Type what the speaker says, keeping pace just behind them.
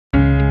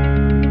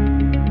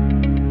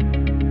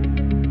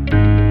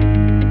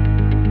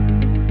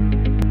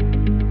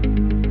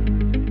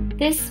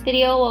This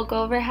video will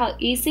go over how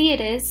easy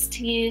it is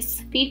to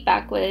use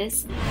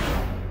FeedbackWhiz.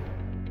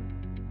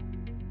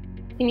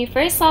 When you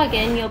first log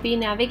in, you'll be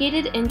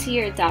navigated into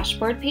your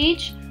dashboard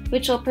page,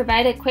 which will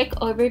provide a quick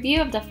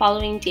overview of the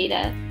following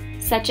data,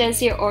 such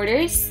as your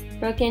orders,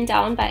 broken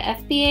down by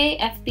FBA,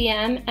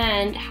 FBM,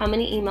 and how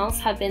many emails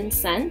have been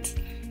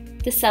sent,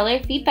 the seller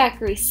feedback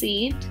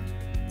received,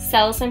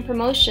 sales and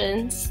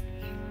promotions,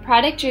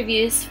 product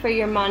reviews for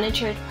your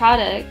monitored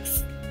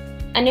products.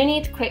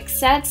 Underneath Quick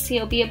Stats,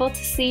 you'll be able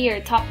to see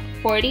your top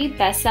 40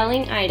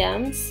 best-selling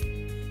items,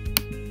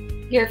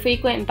 your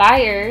frequent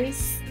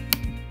buyers,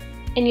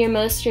 and your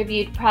most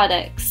reviewed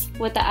products,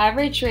 with the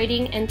average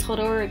rating and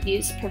total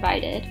reviews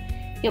provided.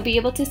 You'll be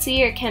able to see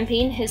your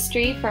campaign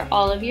history for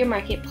all of your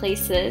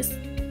marketplaces.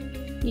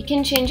 You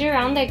can change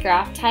around the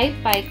graph type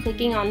by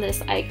clicking on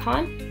this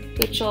icon,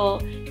 which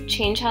will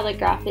change how the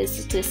graph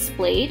is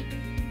displayed.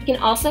 You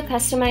can also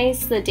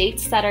customize the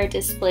dates that are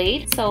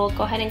displayed, so we'll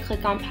go ahead and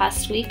click on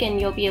past week and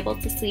you'll be able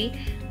to see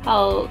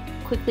how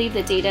quickly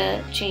the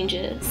data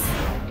changes.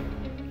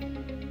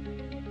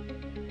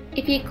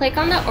 If you click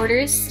on the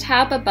Orders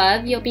tab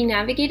above, you'll be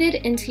navigated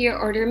into your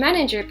Order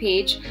Manager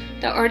page.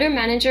 The Order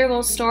Manager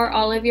will store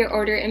all of your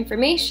order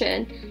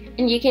information,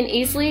 and you can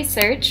easily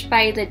search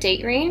by the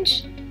date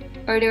range,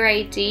 order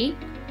ID,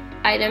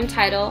 item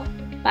title,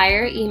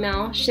 buyer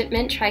email,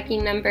 shipment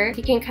tracking number.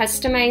 You can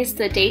customize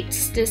the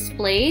dates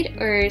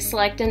displayed or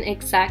select an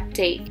exact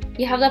date.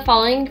 You have the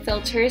following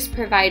filters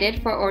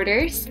provided for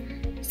orders,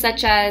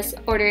 such as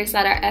orders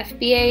that are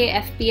FBA,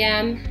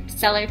 FBM,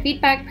 seller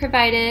feedback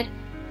provided,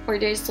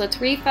 orders with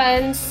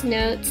refunds,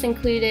 notes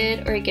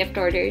included, or gift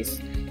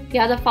orders. You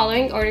have the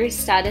following order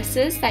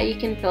statuses that you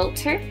can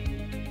filter: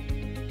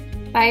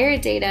 buyer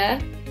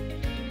data,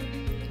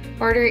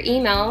 order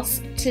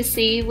emails to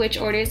see which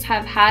orders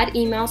have had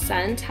email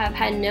sent, have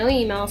had no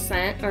email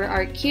sent, or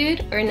are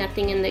queued, or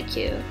nothing in the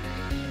queue.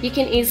 You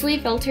can easily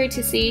filter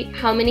to see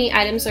how many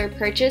items are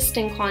purchased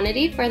in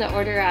quantity for the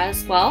order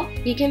as well.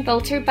 You can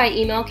filter by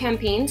email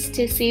campaigns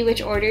to see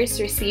which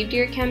orders received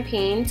your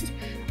campaigns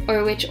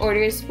or which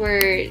orders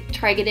were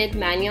targeted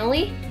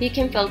manually. You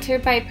can filter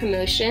by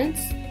promotions,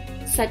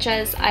 such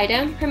as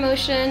item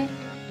promotion,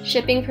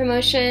 shipping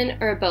promotion,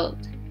 or both.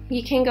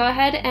 You can go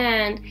ahead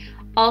and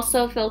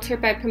also filter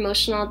by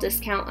promotional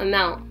discount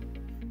amount.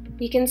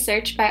 You can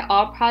search by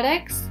all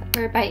products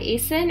or by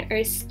ASIN or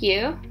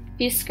SKU. If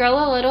you scroll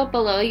a little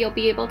below, you'll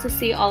be able to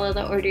see all of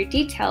the order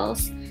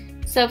details.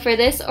 So for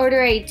this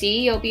order ID,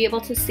 you'll be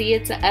able to see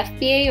it's an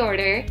FBA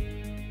order,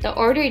 the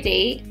order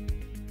date,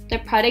 the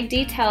product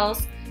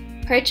details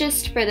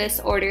purchased for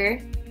this order.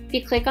 If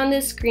you click on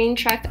this green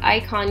truck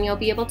icon, you'll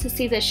be able to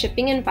see the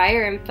shipping and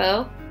buyer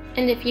info.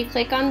 And if you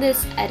click on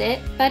this edit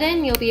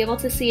button, you'll be able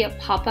to see a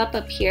pop-up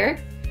appear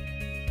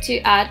to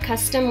add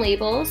custom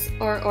labels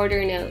or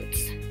order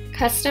notes.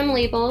 Custom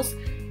labels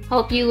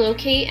help you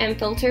locate and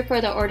filter for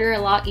the order a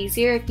lot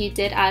easier if you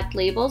did add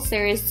labels.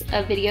 There is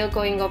a video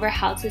going over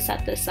how to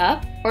set this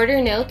up.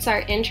 Order notes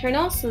are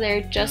internal, so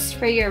they're just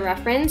for your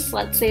reference.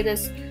 Let's say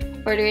this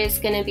order is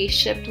going to be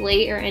shipped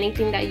late or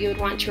anything that you would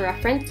want to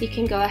reference. You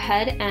can go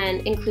ahead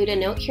and include a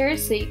note here,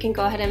 so you can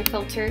go ahead and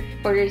filter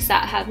orders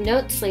that have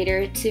notes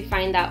later to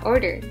find that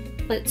order.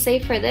 Let's say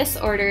for this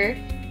order,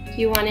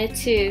 you wanted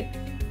to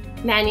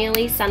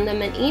manually send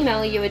them an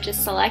email, you would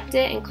just select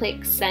it and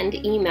click Send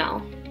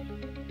Email.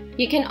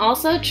 You can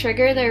also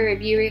trigger the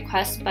Review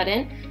Request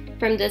button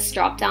from this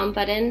drop-down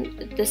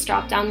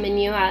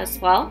menu as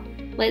well.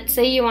 Let's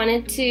say you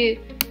wanted to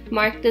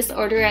mark this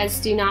order as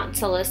Do Not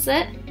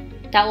Solicit.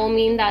 That will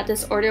mean that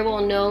this order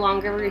will no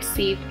longer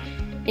receive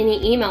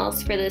any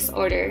emails for this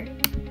order.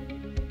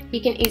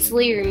 You can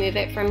easily remove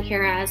it from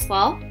here as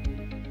well.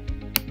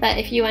 But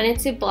if you wanted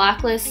to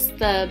blacklist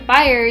the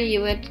buyer,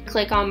 you would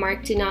click on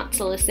Mark Do Not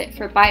Solicit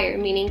for Buyer,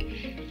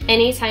 meaning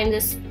anytime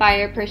this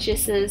buyer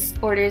purchases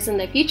orders in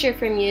the future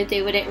from you,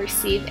 they wouldn't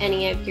receive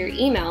any of your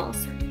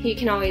emails. You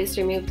can always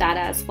remove that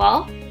as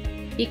well.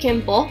 You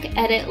can bulk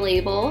edit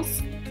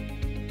labels,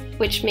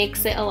 which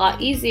makes it a lot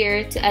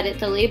easier to edit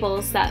the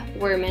labels that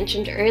were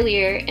mentioned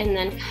earlier. And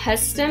then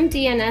custom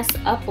DNS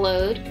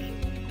upload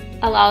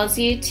allows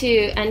you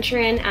to enter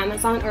in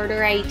Amazon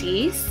order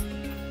IDs,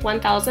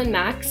 1000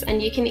 max,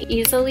 and you can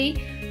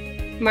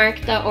easily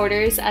mark the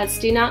orders as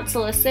Do Not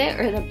Solicit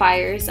or the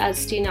buyers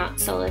as Do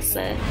Not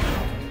Solicit.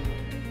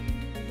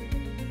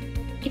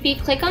 If you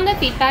click on the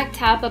Feedback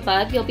tab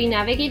above, you'll be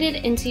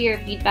navigated into your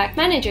Feedback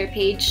Manager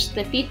page.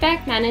 The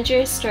Feedback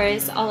Manager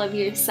stores all of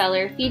your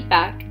seller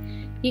feedback.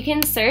 You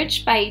can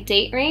search by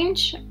date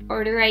range,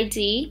 order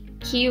ID,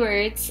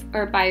 keywords,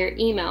 or buyer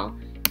email.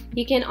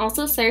 You can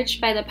also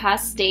search by the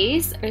past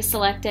days or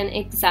select an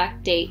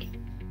exact date.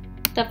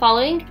 The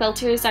following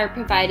filters are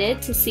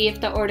provided to see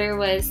if the order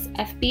was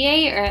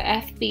FBA or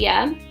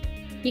FBM.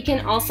 You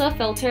can also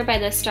filter by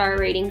the star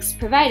ratings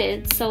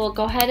provided, so we'll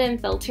go ahead and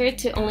filter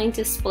to only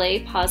display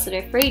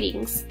positive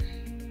ratings.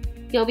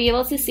 You'll be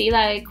able to see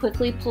that I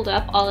quickly pulled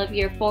up all of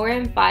your 4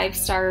 and 5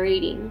 star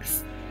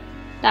ratings.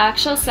 The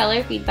actual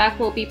seller feedback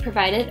will be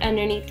provided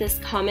underneath this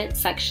comment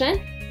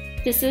section.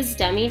 This is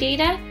dummy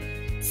data.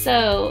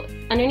 So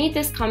underneath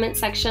this comment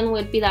section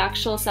would be the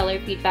actual seller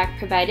feedback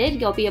provided.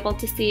 You'll be able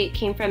to see it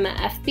came from an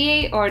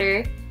FBA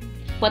order,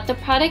 what the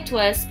product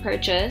was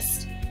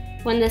purchased,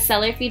 when the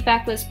seller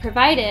feedback was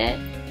provided,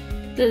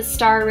 the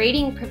star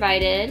rating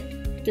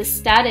provided, the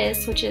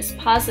status, which is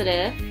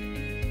positive,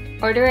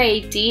 order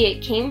ID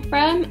it came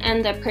from,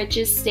 and the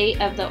purchase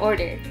date of the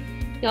order.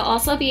 You'll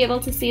also be able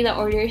to see the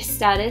order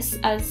status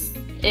as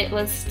it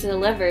was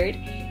delivered.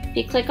 If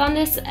you click on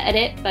this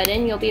edit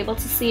button, you'll be able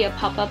to see a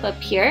pop-up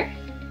appear.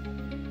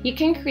 You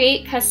can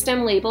create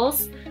custom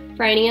labels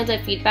for any of the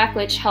feedback,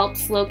 which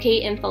helps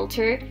locate and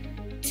filter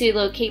to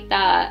locate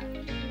that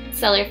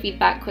seller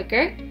feedback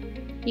quicker.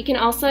 You can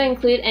also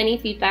include any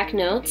feedback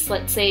notes.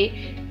 Let's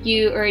say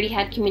you already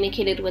had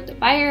communicated with the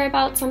buyer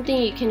about something,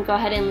 you can go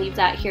ahead and leave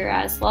that here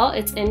as well.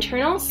 It's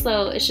internal,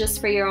 so it's just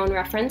for your own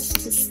reference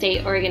to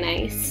stay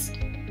organized.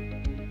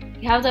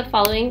 You have the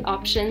following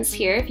options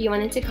here. If you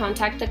wanted to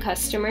contact the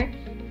customer,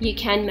 you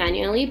can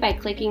manually by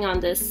clicking on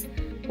this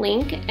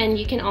link, and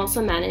you can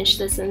also manage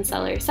this in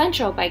Seller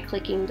Central by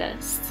clicking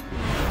this.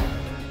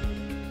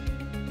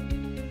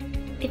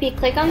 If you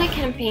click on the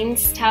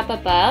Campaigns tab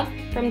above,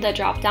 from the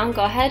drop-down,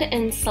 go ahead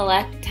and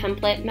select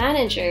Template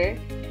Manager.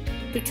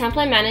 The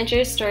Template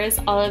Manager stores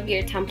all of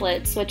your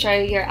templates, which are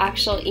your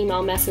actual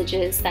email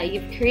messages that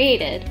you've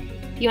created.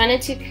 If you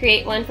wanted to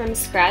create one from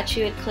scratch,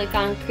 you would click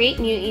on Create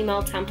New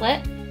Email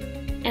Template.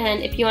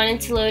 And if you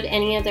wanted to load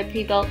any of the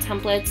pre-built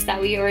templates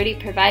that we already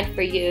provide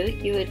for you,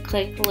 you would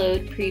click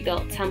Load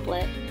Pre-Built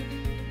Template.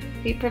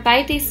 We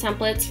provide these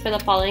templates for the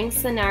following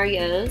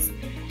scenarios,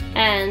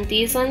 and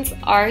these ones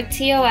are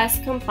TOS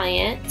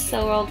compliant,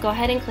 so we'll go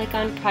ahead and click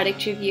on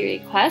Product Review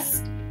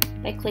Request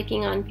by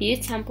clicking on View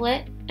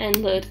Template and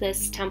load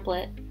this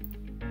template.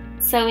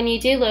 So when you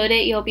do load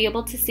it, you'll be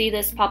able to see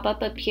this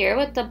pop-up appear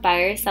with the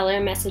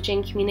buyer-seller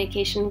messaging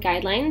communication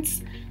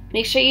guidelines.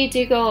 Make sure you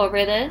do go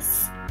over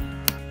this.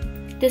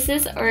 This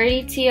is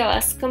already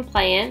TOS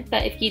compliant,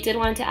 but if you did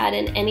want to add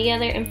in any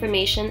other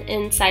information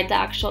inside the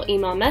actual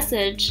email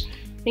message,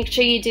 make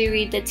sure you do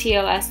read the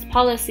TOS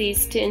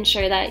policies to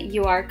ensure that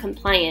you are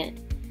compliant.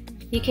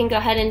 You can go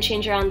ahead and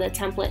change around the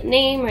template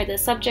name or the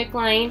subject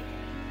line.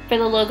 For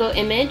the logo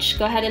image,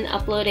 go ahead and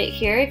upload it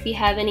here. If you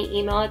have any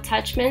email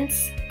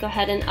attachments, go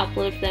ahead and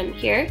upload them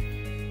here.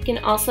 You can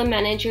also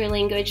manage your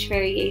language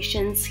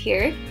variations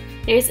here.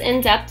 There's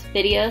in-depth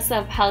videos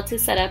of how to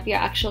set up your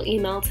actual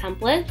email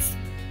templates.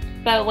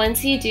 But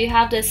once you do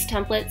have this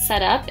template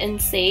set up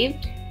and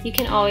saved, you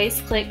can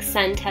always click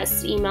Send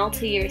Test Email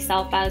to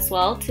yourself as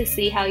well to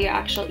see how your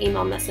actual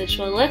email message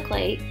will look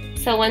like.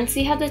 So once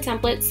you have the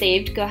template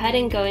saved, go ahead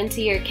and go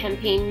into your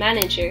Campaign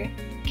Manager.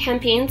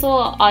 Campaigns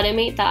will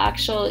automate the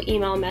actual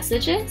email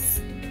messages.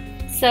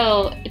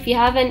 So if you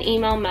have an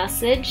email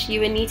message, you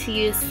would need to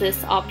use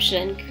this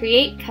option,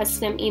 Create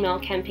Custom Email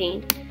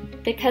Campaign.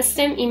 The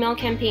custom email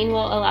campaign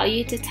will allow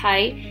you to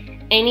tie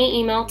any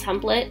email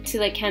template to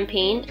the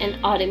campaign and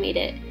automate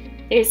it.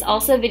 There's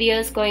also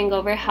videos going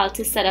over how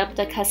to set up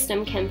the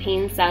custom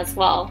campaigns as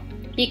well.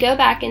 If you go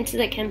back into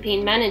the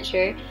Campaign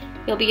Manager,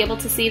 you'll be able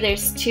to see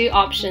there's two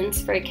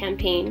options for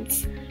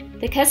campaigns.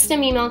 The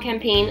custom email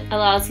campaign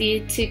allows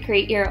you to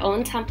create your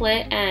own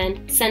template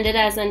and send it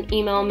as an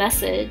email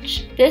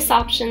message. This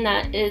option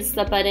that is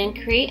the button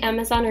Create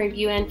Amazon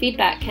Review and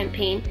Feedback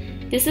Campaign,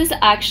 this is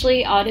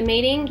actually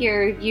automating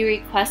your review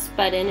request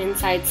button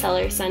inside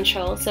Seller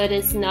Central. So it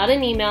is not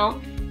an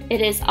email,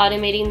 it is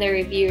automating the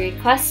review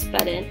request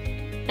button.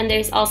 And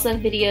there's also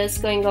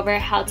videos going over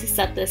how to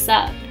set this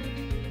up.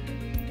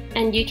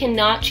 And you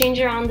cannot change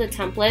around the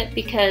template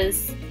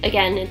because,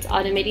 again, it's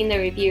automating the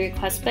review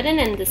request button,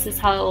 and this is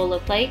how it will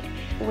look like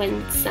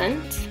when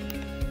sent.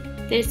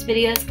 There's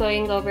videos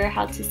going over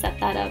how to set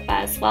that up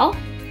as well.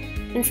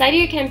 Inside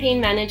your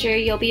Campaign Manager,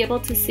 you'll be able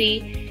to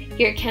see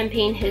your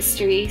campaign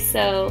history.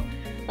 So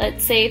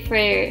let's say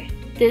for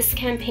this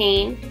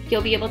campaign,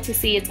 you'll be able to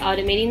see it's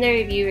automating the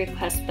review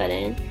request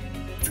button.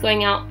 It's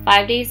going out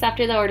 5 days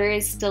after the order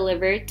is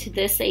delivered to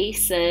this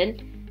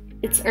ASIN.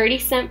 It's already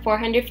sent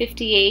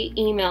 458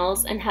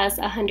 emails and has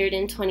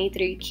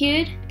 123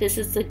 queued. This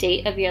is the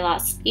date of your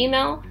last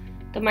email,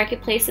 the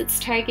marketplace it's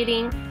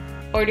targeting,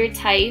 order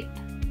type,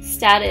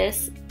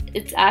 status,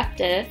 it's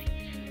active,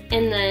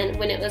 and then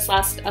when it was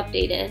last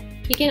updated.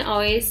 You can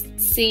always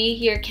see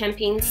your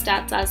campaign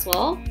stats as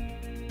well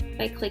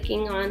by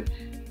clicking on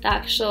the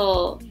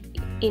actual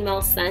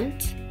email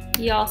sent.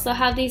 You also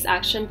have these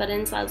action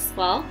buttons as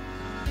well.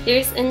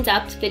 There's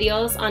in-depth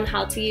videos on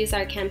how to use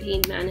our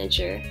Campaign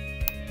Manager.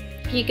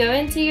 If you go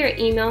into your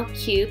email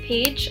queue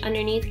page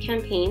underneath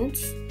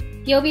campaigns,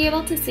 you'll be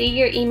able to see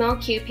your email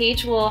queue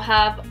page will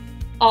have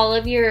all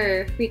of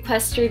your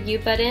request review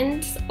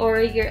buttons or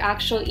your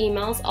actual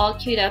emails all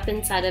queued up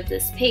inside of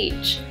this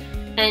page.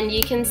 And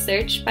you can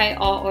search by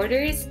all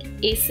orders,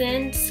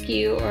 ASIN,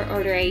 SKU, or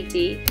order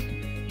ID.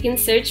 You can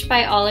search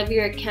by all of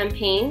your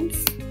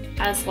campaigns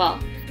as well.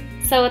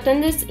 So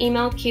within this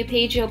email queue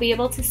page, you'll be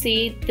able to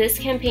see this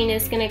campaign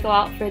is going to go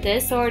out for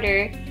this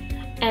order,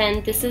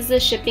 and this is the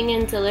shipping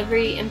and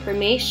delivery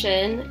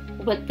information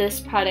with this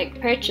product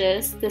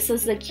purchase, this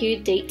is the queue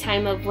date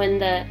time of when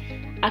the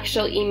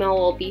actual email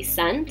will be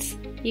sent.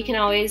 You can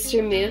always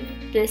remove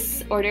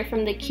this order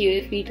from the queue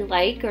if you'd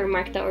like, or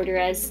mark the order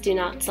as do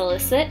not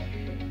solicit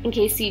in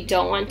case you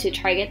don't want to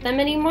target them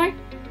anymore.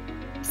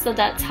 So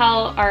that's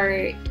how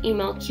our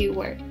email queue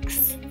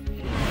works.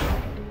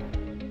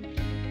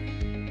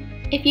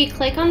 If you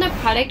click on the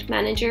Product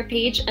Manager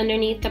page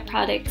underneath the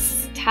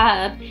Products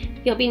tab,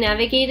 you'll be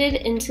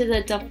navigated into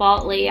the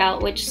default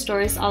layout, which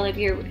stores all of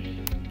your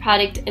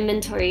product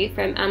inventory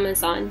from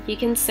Amazon. You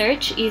can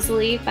search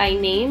easily by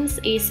names,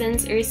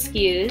 ASINs, or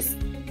SKUs.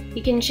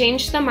 You can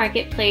change the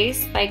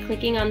marketplace by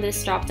clicking on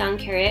this drop-down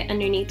caret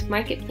underneath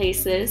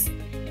Marketplaces.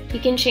 You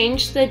can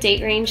change the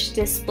date range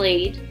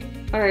displayed,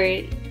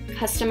 or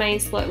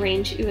customize what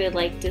range you would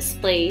like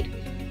displayed.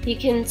 You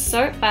can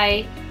sort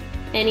by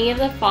any of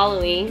the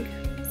following,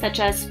 such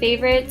as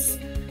favorites,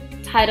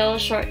 title,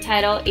 short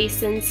title,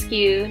 ASIN,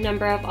 SKU,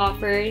 number of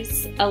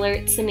offers,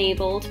 alerts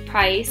enabled,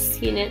 price,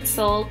 units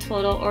sold,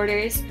 total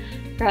orders,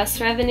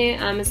 gross revenue,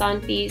 Amazon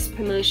fees,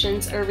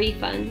 promotions, or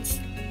refunds.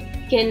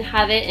 You can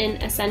have it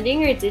in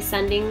ascending or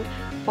descending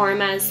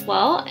form as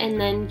well, and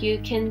then you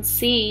can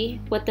see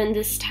within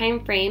this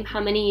time frame how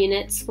many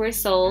units were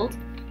sold,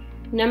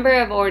 number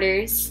of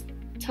orders,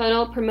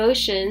 total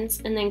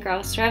promotions, and then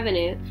gross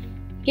revenue.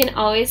 You can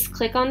always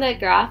click on the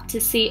graph to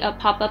see a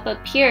pop-up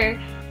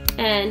appear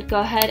and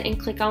go ahead and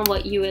click on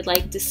what you would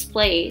like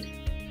displayed.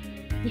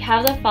 You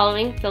have the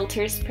following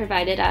filters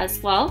provided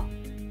as well,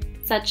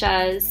 such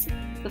as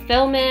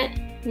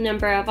fulfillment,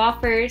 number of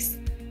offers,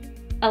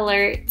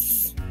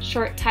 alerts,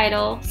 short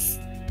titles,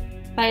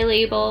 by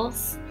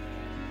labels,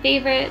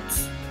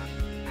 favorites,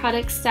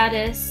 product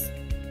status,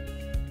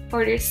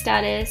 order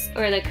status,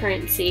 or the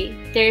currency.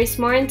 There's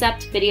more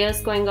in-depth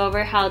videos going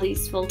over how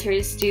these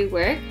filters do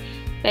work,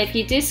 but if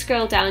you do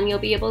scroll down, you'll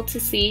be able to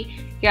see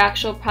your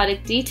actual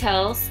product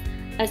details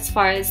as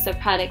far as the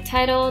product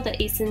title, the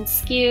ASIN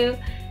SKU,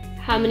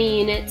 how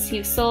many units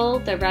you've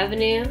sold, the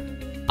revenue,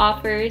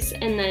 offers,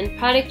 and then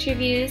product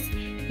reviews.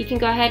 You can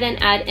go ahead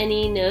and add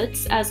any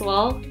notes as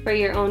well for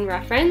your own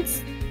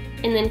reference,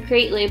 and then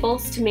create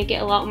labels to make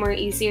it a lot more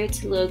easier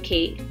to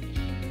locate.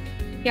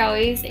 You're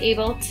always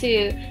able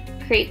to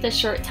create the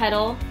short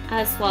title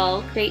as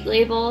well, create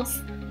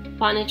labels,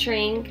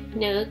 monitoring,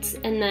 notes,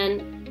 and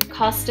then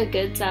cost of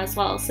goods as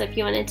well. So if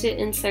you wanted to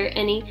insert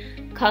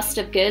any cost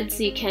of goods,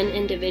 you can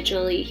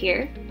individually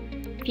here.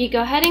 If you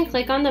go ahead and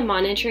click on the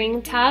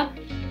monitoring tab,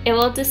 it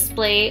will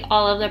display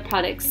all of the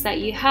products that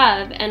you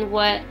have and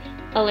what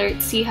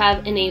alerts you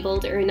have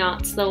enabled or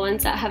not. So the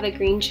ones that have a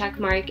green check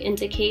mark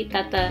indicate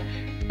that the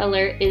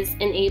alert is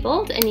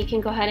enabled, and you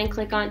can go ahead and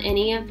click on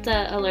any of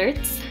the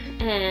alerts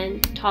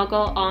and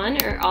toggle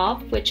on or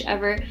off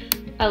whichever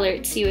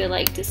alerts you would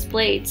like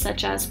displayed,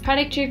 such as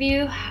product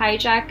review,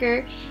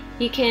 hijacker.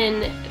 You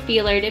can be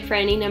alerted for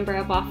any number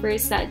of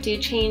offers that do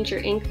change or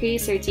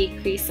increase or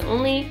decrease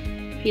only.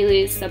 If you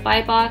lose the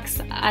buy box,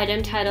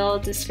 item title,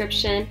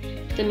 description,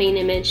 the main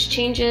image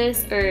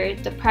changes, or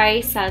the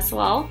price as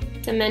well,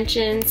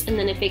 dimensions, and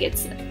then if it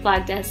gets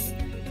flagged as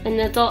an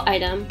adult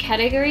item,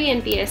 category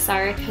and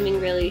BSR are coming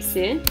really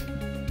soon.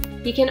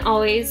 You can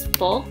always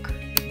bulk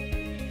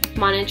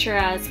monitor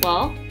as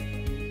well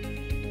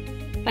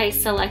by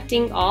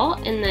selecting all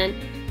and then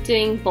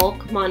doing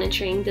bulk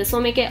monitoring. This will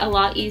make it a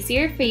lot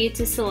easier for you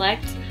to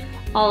select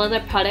all of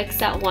the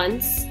products at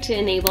once to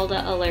enable the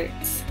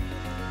alerts.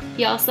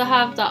 You also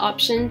have the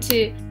option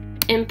to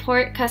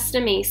import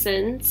custom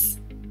ASINs,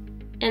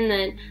 and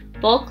then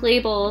bulk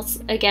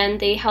labels. Again,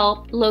 they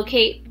help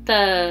locate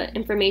the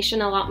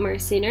information a lot more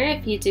sooner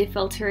if you do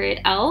filter it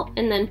out,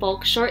 and then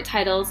bulk short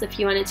titles if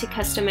you wanted to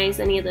customize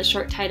any of the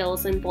short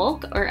titles in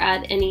bulk or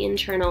add any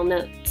internal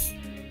notes.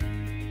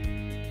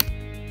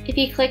 If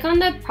you click on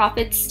the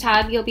Profits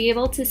tab, you'll be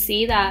able to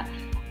see that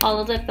all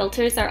of the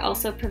filters are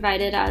also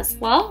provided as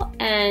well,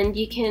 and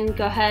you can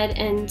go ahead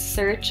and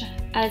search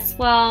as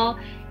well,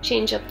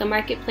 change up the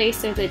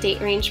marketplace or the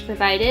date range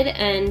provided,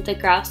 and the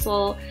graphs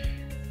will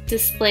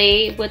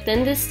display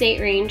within this date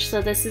range.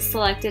 So this is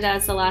selected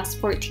as the last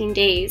 14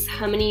 days,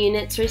 how many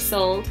units are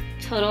sold,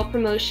 total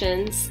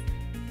promotions,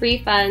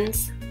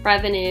 refunds,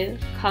 revenue,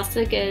 cost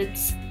of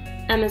goods,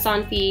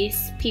 Amazon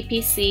fees,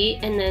 PPC,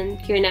 and then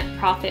your net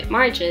profit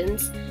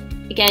margins.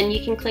 Again,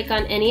 you can click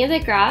on any of the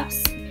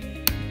graphs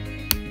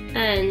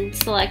and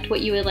select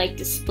what you would like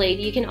displayed.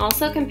 You can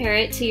also compare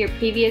it to your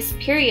previous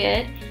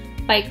period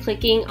by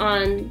clicking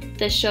on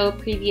the Show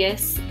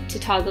Previous to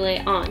toggle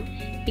it on.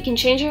 You can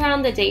change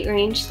around the date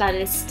range that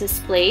is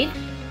displayed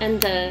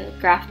and the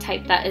graph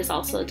type that is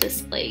also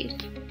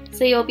displayed.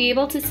 So you'll be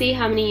able to see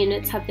how many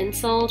units have been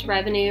sold,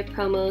 revenue,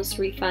 promos,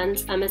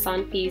 refunds,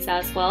 Amazon fees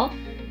as well.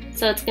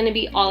 So it's going to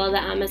be all of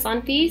the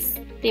Amazon fees.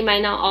 They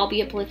might not all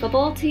be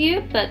applicable to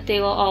you, but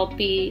they will all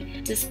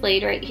be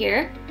displayed right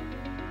here.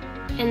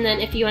 And then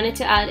if you wanted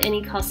to add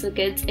any cost of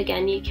goods,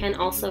 again, you can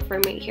also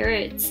from right here.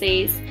 It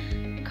says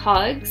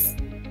COGS.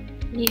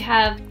 You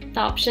have the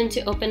option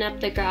to open up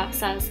the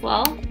graphs as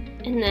well.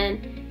 And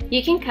then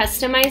you can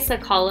customize the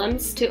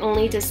columns to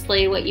only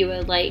display what you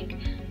would like.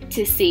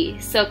 to see.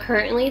 So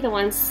currently the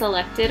ones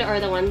selected are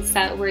the ones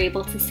that we're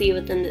able to see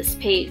within this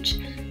page.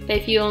 But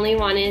if you only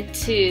wanted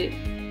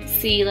to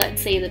see,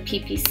 let's say, the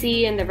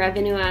PPC and the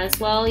revenue as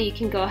well, you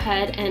can go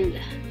ahead and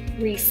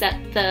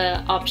reset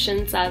the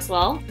options as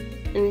well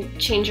and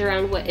change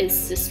around what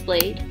is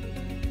displayed.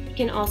 You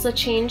can also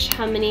change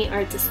how many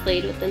are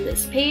displayed within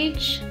this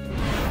page.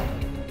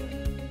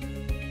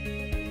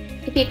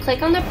 If you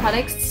click on the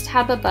Products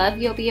tab above,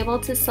 you'll be able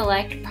to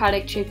select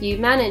Product Review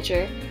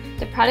Manager.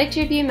 The Product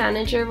Review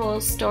Manager will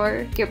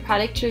store your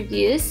product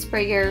reviews for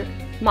your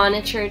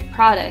monitored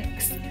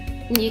products.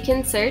 And you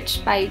can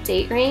search by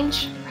date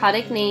range,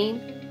 product name,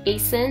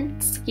 ASIN,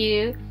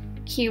 SKU,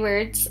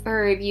 keywords,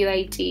 or review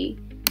ID.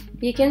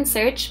 You can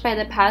search by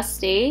the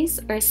past days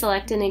or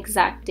select an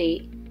exact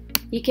date.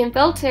 You can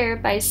filter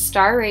by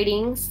star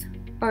ratings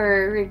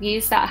or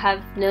reviews that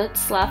have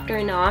notes left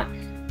or not,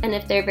 and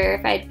if they're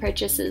verified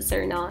purchases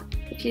or not.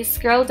 If you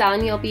scroll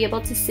down, you'll be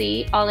able to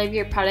see all of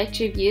your product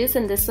reviews,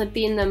 and this would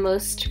be in the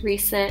most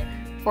recent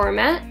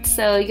format.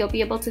 So you'll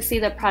be able to see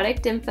the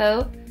product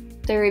info,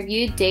 the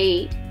review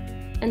date,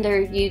 and the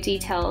review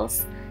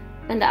details,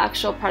 and the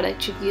actual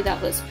product review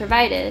that was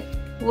provided.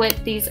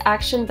 With these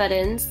action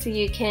buttons,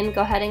 you can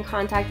go ahead and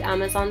contact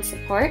Amazon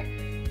support,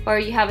 or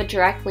you have a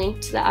direct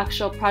link to the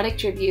actual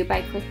product review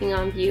by clicking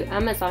on View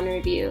Amazon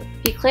Review.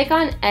 If you click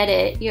on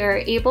Edit, you're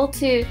able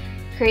to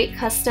create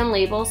custom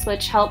labels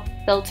which help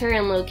filter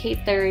and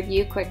locate the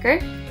review quicker.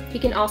 You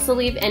can also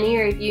leave any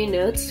review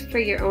notes for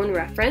your own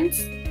reference.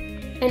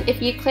 And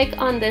if you click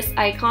on this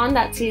icon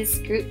that says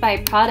Group by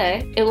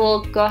Product, it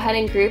will go ahead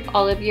and group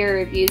all of your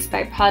reviews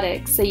by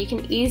product, so you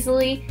can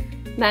easily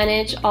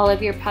manage all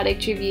of your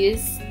product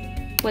reviews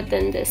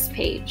within this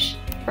page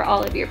for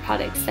all of your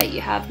products that you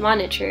have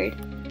monitored.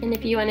 And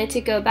if you wanted to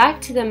go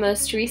back to the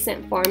most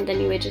recent form, then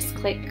you would just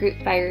click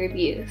Group by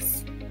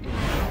Reviews.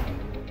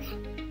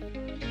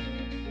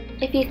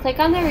 If you click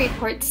on the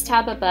Reports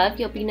tab above,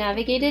 you'll be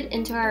navigated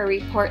into our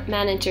Report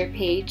Manager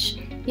page.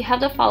 You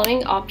have the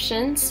following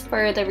options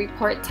for the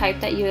report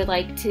type that you would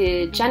like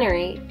to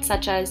generate,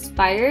 such as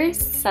buyers,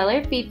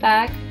 seller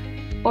feedback,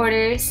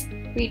 orders,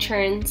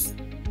 returns,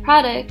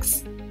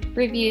 products,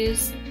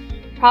 reviews,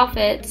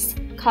 profits,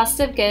 cost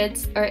of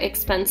goods, or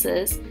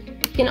expenses.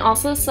 You can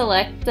also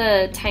select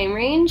the time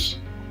range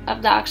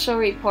of the actual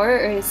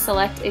report or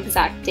select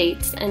exact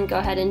dates and go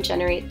ahead and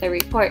generate the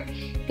report.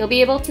 You'll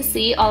be able to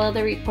see all of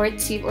the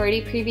reports you've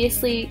already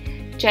previously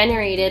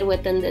generated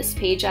within this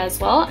page as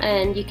well,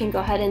 and you can go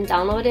ahead and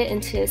download it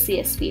into a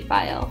CSV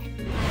file.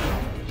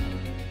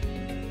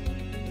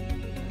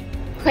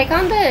 Click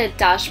on the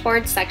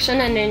Dashboard section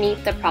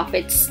underneath the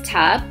Profits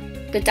tab.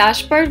 The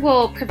dashboard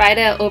will provide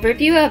an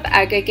overview of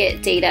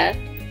aggregate data.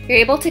 You're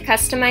able to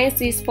customize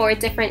these 4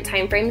 different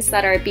timeframes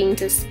that are being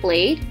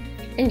displayed,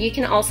 and you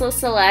can also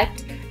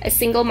select a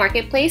single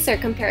marketplace or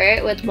compare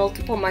it with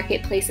multiple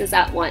marketplaces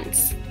at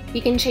once.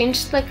 You can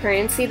change the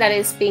currency that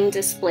is being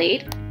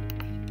displayed.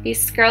 If you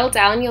scroll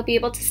down, you'll be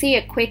able to see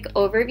a quick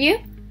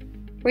overview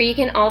where you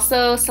can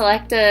also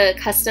select a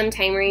custom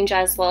time range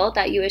as well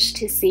that you wish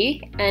to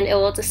see, and it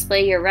will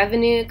display your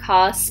revenue,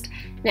 cost,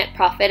 net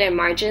profit, and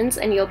margins,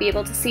 and you'll be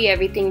able to see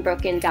everything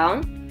broken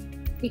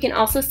down. You can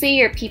also see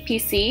your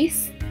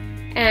PPCs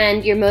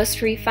and your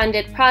most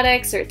refunded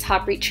products or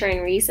top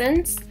return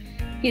reasons.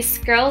 If you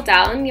scroll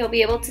down, you'll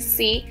be able to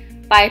see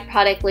by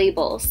product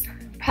labels.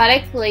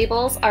 Product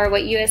labels are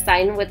what you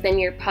assign within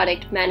your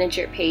Product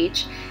Manager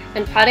page,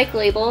 and product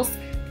labels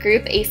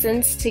group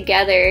ASINs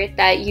together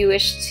that you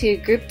wish to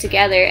group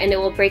together, and it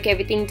will break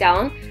everything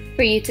down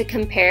for you to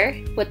compare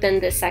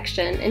within this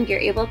section, and you're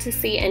able to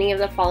see any of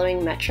the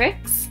following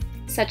metrics,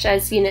 such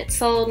as units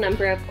sold,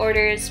 number of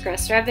orders,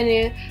 gross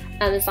revenue,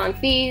 Amazon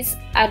fees,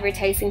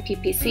 advertising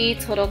PPC,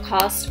 total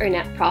cost, or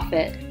net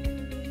profit.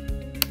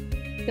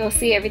 You'll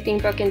see everything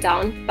broken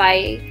down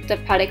by the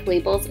product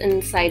labels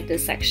inside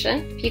this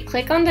section. If you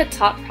click on the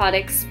top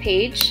products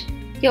page,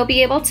 you'll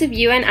be able to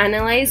view and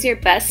analyze your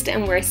best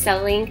and worst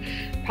selling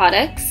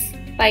products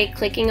by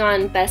clicking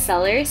on best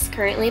sellers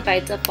currently by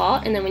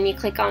default, and then when you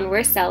click on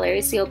worst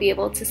sellers, you'll be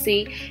able to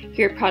see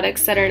your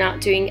products that are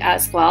not doing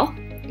as well.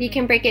 You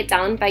can break it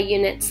down by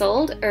units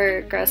sold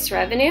or gross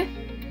revenue.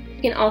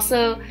 You can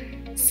also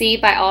see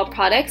by all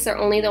products or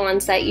only the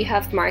ones that you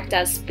have marked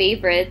as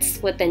favorites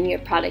within your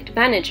Product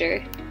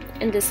Manager,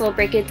 and this will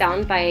break it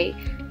down by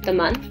the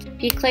month.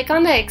 If you click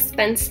on the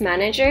Expense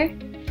Manager,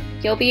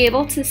 you'll be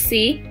able to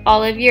see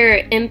all of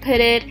your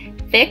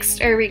inputted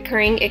fixed or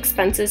recurring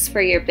expenses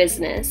for your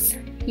business.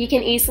 You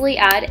can easily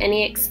add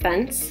any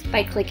expense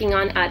by clicking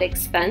on Add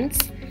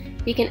Expense.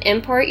 You can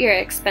import your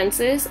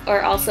expenses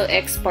or also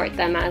export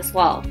them as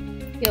well.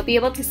 You'll be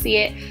able to see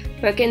it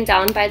broken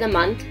down by the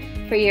month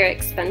for your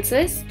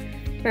expenses,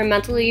 for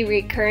monthly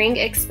recurring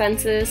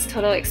expenses,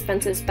 total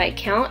expenses by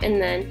count,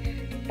 and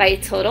then by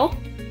total.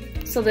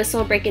 So this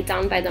will break it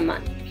down by the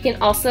month. You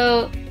can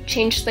also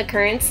change the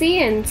currency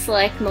and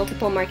select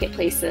multiple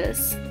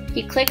marketplaces. If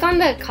you click on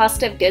the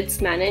Cost of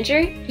Goods Manager,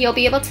 you'll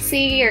be able to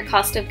see your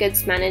Cost of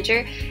Goods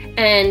Manager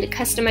and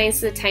customize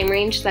the time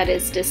range that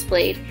is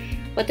displayed.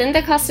 Within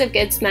the Cost of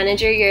Goods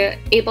Manager, you're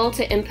able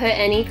to input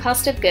any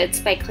cost of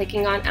goods by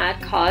clicking on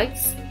Add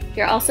COGS.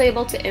 You're also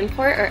able to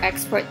import or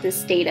export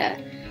this data.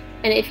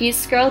 And if you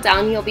scroll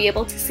down, you'll be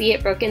able to see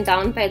it broken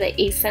down by the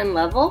ASIN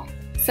level.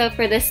 So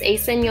for this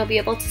ASIN, you'll be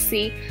able to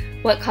see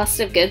what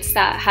cost of goods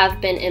that have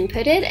been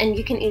inputted, and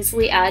you can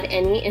easily add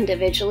any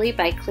individually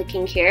by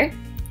clicking here.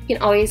 You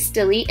can always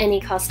delete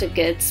any cost of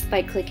goods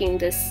by clicking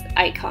this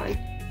icon.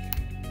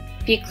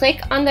 If you click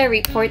on the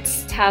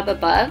Reports tab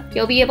above,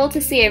 you'll be able to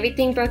see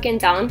everything broken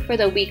down for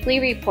the weekly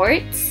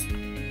reports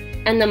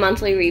and the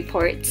monthly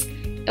reports.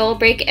 It will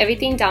break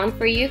everything down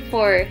for you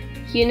for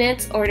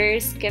units,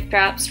 orders, gift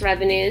wraps,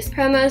 revenues,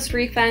 promos,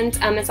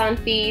 refunds, Amazon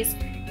fees,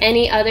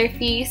 any other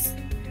fees,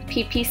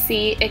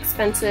 PPC,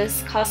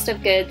 expenses, cost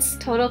of goods,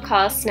 total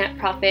cost, net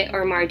profit,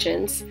 or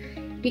margins.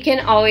 You can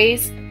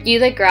always view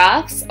the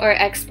graphs or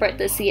export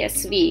the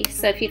CSV.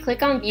 So if you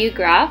click on View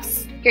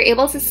Graphs, you're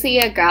able to see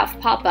a graph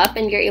pop up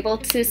and you're able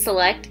to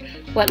select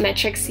what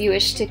metrics you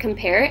wish to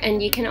compare,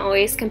 and you can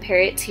always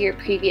compare it to your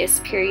previous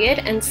period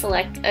and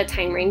select a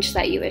time range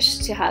that you wish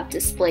to have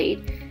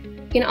displayed.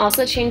 You can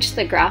also change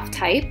the graph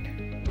type.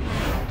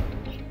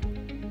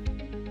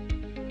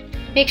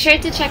 Make sure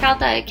to check out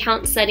the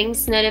Account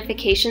Settings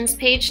Notifications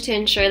page to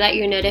ensure that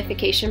your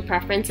notification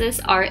preferences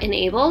are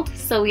enabled,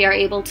 so we are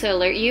able to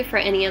alert you for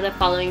any of the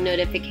following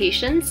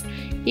notifications.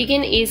 You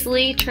can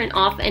easily turn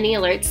off any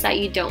alerts that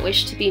you don't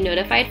wish to be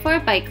notified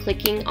for by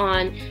clicking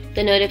on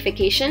the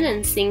notification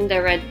and seeing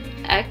the red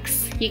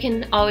X. You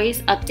can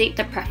always update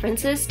the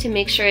preferences to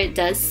make sure it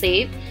does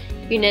save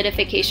your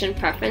notification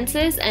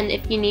preferences, and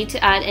if you need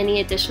to add any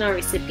additional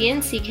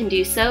recipients, you can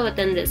do so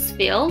within this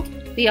field.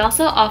 We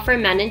also offer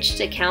managed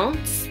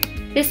accounts.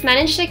 This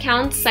managed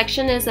accounts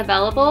section is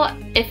available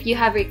if you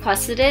have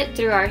requested it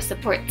through our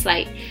support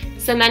site.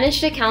 So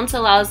managed accounts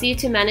allows you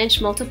to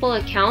manage multiple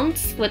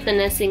accounts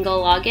within a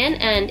single login,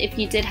 and if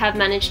you did have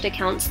managed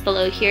accounts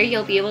below here,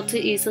 you'll be able to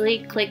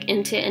easily click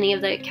into any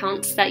of the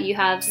accounts that you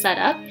have set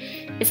up.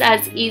 It's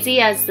as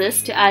easy as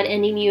this to add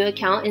any new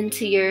account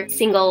into your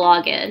single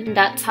login.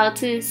 That's how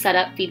to set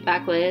up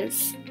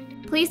FeedbackWhiz.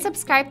 Please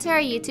subscribe to our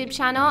YouTube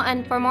channel,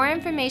 and for more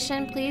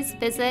information, please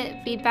visit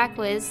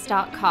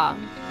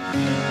feedbackwhiz.com.